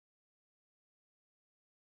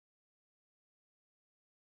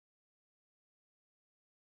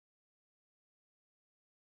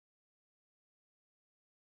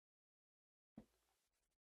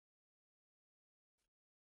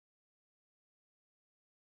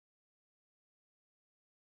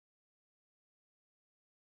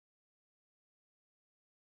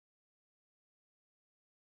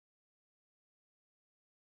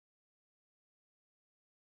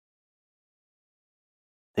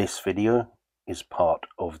This video is part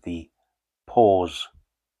of the PAWS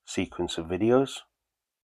sequence of videos,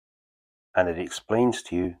 and it explains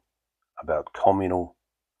to you about communal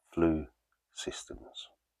flue systems.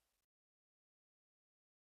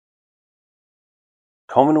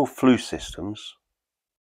 Communal flue systems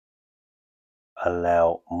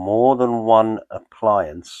allow more than one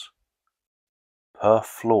appliance per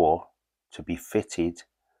floor to be fitted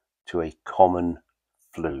to a common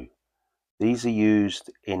flue. These are used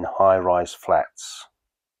in high-rise flats.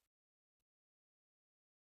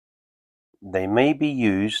 They may be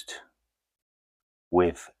used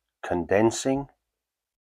with condensing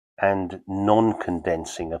and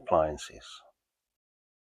non-condensing appliances.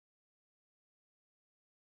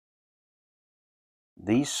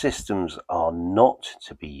 These systems are not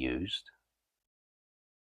to be used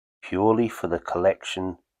purely for the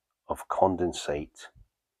collection of condensate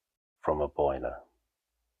from a boiler.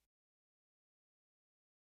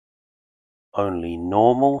 Only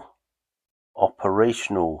normal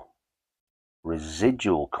operational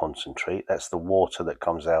residual concentrate, that's the water that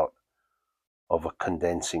comes out of a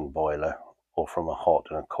condensing boiler or from a hot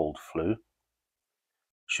and a cold flue,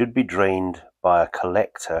 should be drained by a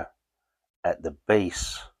collector at the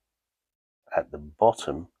base, at the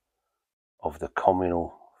bottom of the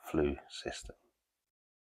communal flue system.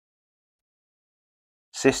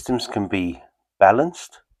 Systems can be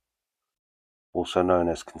balanced, also known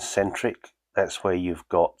as concentric. That's where you've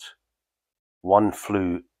got one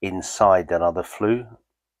flue inside another flue,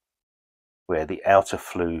 where the outer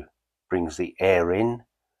flue brings the air in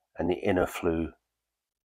and the inner flue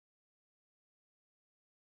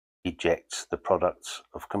ejects the products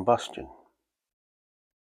of combustion.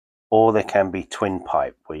 Or there can be twin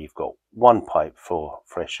pipe, where you've got one pipe for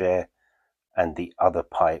fresh air and the other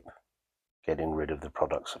pipe getting rid of the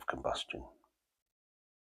products of combustion.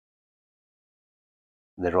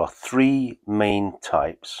 There are three main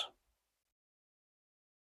types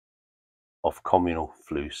of communal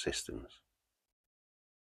flue systems: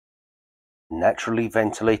 naturally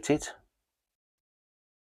ventilated,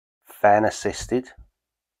 fan assisted,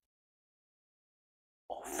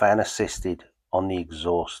 or fan assisted on the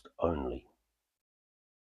exhaust only.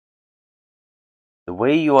 The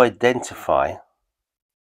way you identify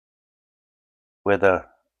whether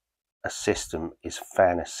a system is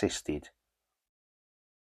fan assisted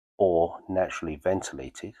or naturally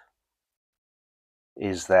ventilated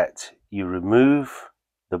is that you remove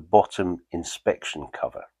the bottom inspection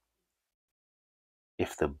cover.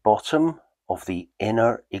 If the bottom of the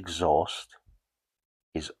inner exhaust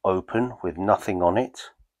is open with nothing on it,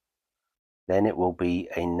 then it will be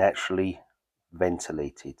a naturally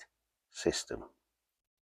ventilated system.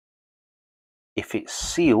 If it's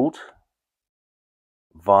sealed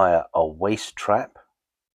via a waste trap,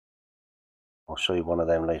 I'll show you one of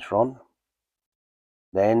them later on,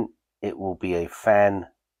 then it will be a fan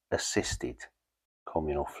assisted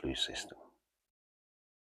communal flue system.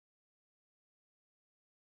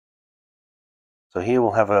 So here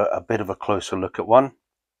we'll have a bit of a closer look at one.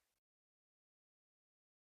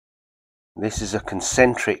 This is a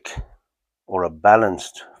concentric or a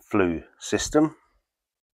balanced flue system,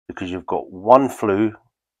 because you've got one flue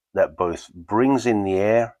that both brings in the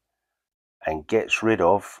air and gets rid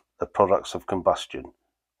of the products of combustion,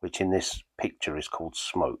 which in this picture is called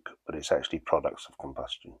smoke, but it's actually products of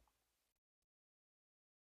combustion.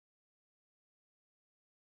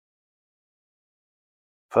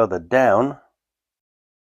 Further down,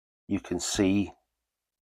 you can see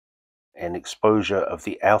an exposure of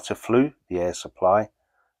the outer flue, the air supply,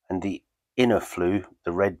 and the inner flue,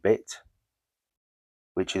 the red bit,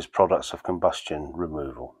 which is products of combustion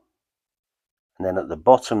removal. And then at the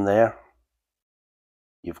bottom there,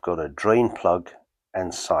 you've got a drain plug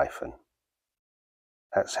and siphon.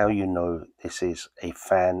 That's how you know this is a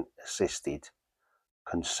fan assisted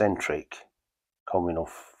concentric communal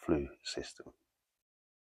flue system.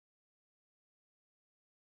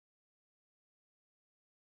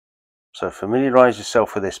 So familiarize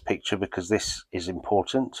yourself with this picture, because this is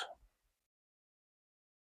important.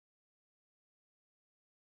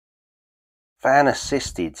 Fan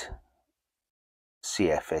assisted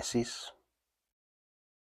CFSs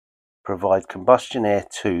provide combustion air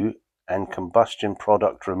to and combustion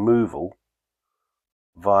product removal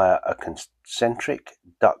via a concentric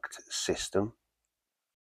duct system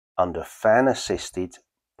under fan assisted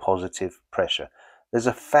positive pressure. There's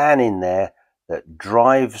a fan in there that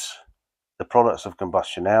drives the products of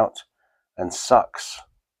combustion out and sucks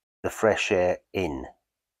the fresh air in.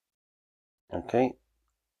 Okay,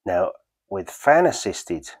 now with fan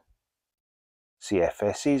assisted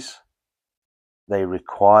CFSs, they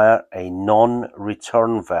require a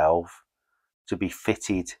non-return valve to be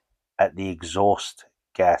fitted at the exhaust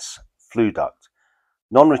gas flue duct.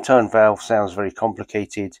 Non-return valve sounds very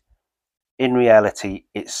complicated. In reality,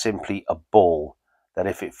 it's simply a ball that,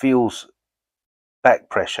 if it feels back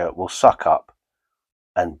pressure, will suck up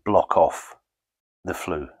and block off the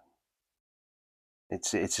flue.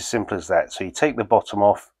 It's as simple as that. So you take the bottom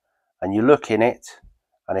off and you look in it,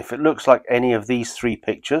 and if it looks like any of these three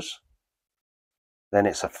pictures, then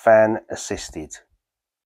it's a fan assisted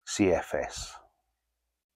CFS.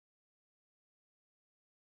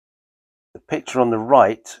 The picture on the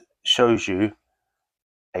right shows you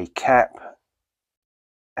a cap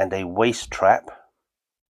and a waste trap,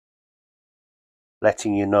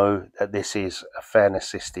 letting you know that this is a fan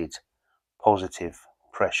assisted positive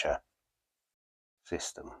pressure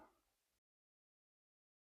system.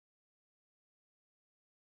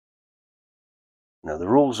 Now, the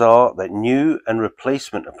rules are that new and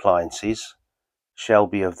replacement appliances shall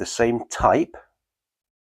be of the same type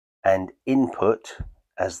and input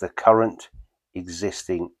as the current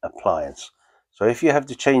existing appliance. So if you have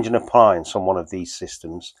to change an appliance on one of these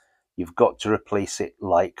systems, you've got to replace it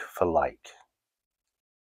like for like.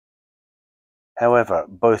 However,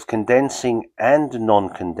 both condensing and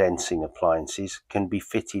non-condensing appliances can be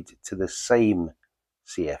fitted to the same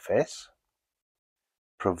CFS,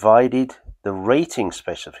 provided the rating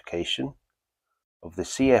specification of the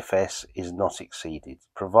CFS is not exceeded,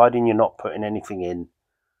 providing you're not putting anything in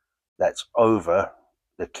that's over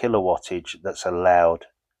the kilowattage that's allowed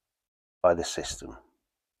by the system.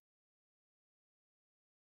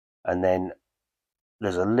 And then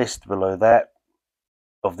there's a list below that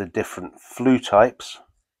of the different flue types,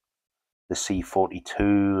 the C42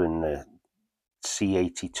 and the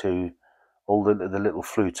C82, all the little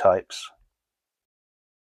flue types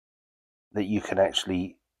that you can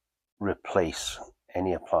actually replace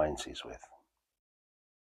any appliances with.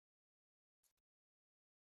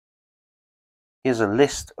 Here's a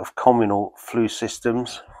list of communal flue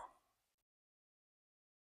systems.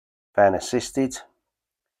 Fan assisted.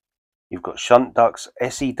 You've got shunt ducts,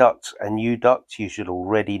 SE ducts and U ducts you should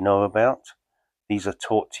already know about. These are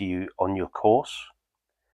taught to you on your course.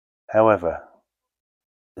 However,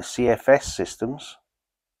 the CFS systems,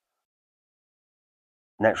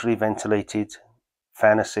 naturally ventilated,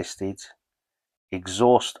 fan assisted,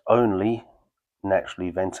 exhaust only,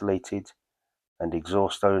 naturally ventilated, and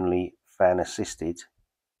exhaust only, fan assisted.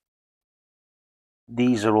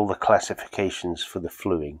 These are all the classifications for the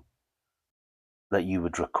fluing that you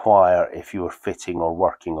would require if you were fitting or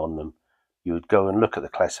working on them. You would go and look at the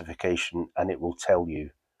classification and it will tell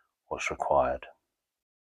you what's required.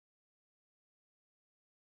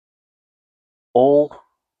 All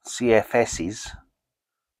CFSs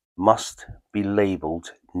must be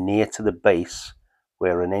labelled near to the base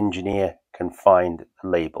where an engineer can find the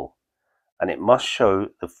label, and it must show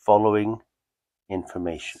the following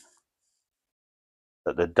information: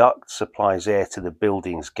 that the duct supplies air to the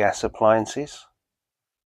building's gas appliances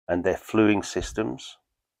and their fluing systems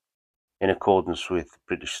in accordance with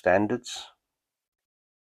British standards,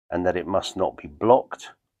 and that it must not be blocked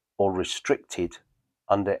or restricted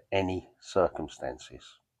under any circumstances.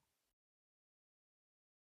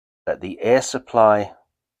 That the air supply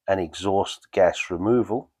and exhaust gas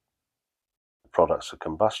removal, the products of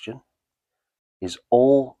combustion, is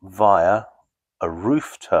all via a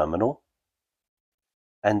roof terminal,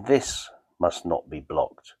 and this must not be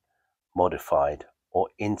blocked, modified, or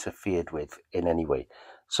interfered with in any way.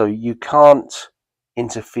 So you can't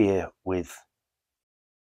interfere with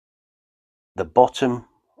the bottom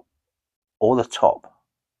or the top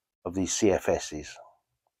of these CFSs.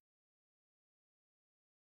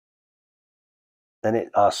 Then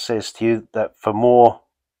it says to you that for more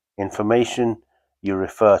information, you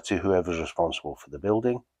refer to whoever's responsible for the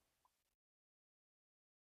building.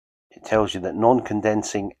 It tells you that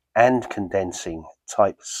non-condensing and condensing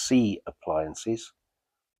type C appliances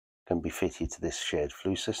can be fitted to this shared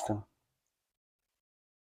flue system.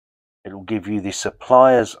 It will give you the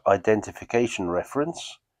supplier's identification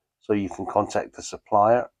reference, so you can contact the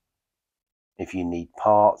supplier if you need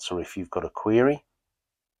parts or if you've got a query.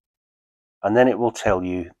 And then it will tell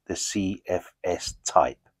you the CFS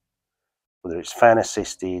type, whether it's fan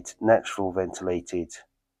assisted, natural ventilated,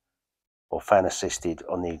 or fan assisted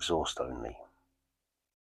on the exhaust only.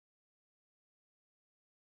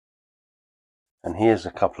 And here's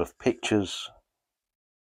a couple of pictures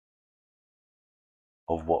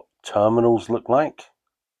of what terminals look like.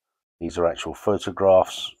 These are actual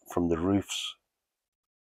photographs from the roofs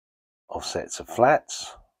of sets of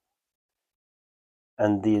flats.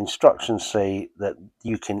 And the instructions say that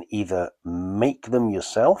you can either make them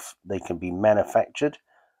yourself, they can be manufactured,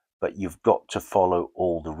 but you've got to follow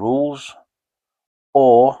all the rules,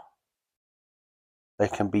 or they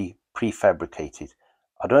can be prefabricated.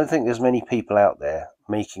 I don't think there's many people out there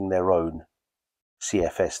making their own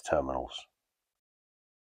CFS terminals.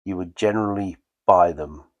 You would generally buy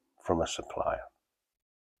them from a supplier.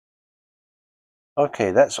 Okay,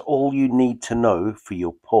 that's all you need to know for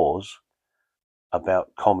your PAWS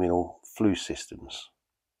about communal flue systems.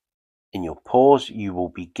 In your PAWS, you will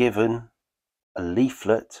be given a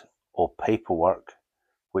leaflet or paperwork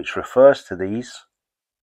which refers to these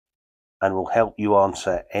and will help you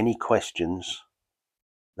answer any questions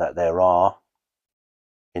that there are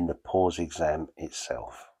in the PAWS exam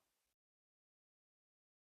itself.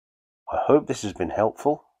 I hope this has been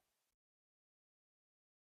helpful.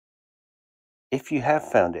 If you have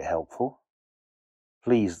found it helpful,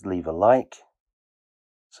 please leave a like,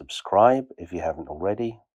 subscribe if you haven't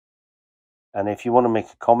already, and if you want to make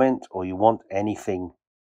a comment or you want anything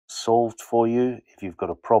solved for you, if you've got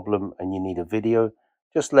a problem and you need a video,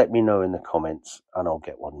 just let me know in the comments and I'll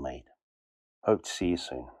get one made. Hope to see you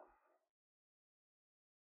soon.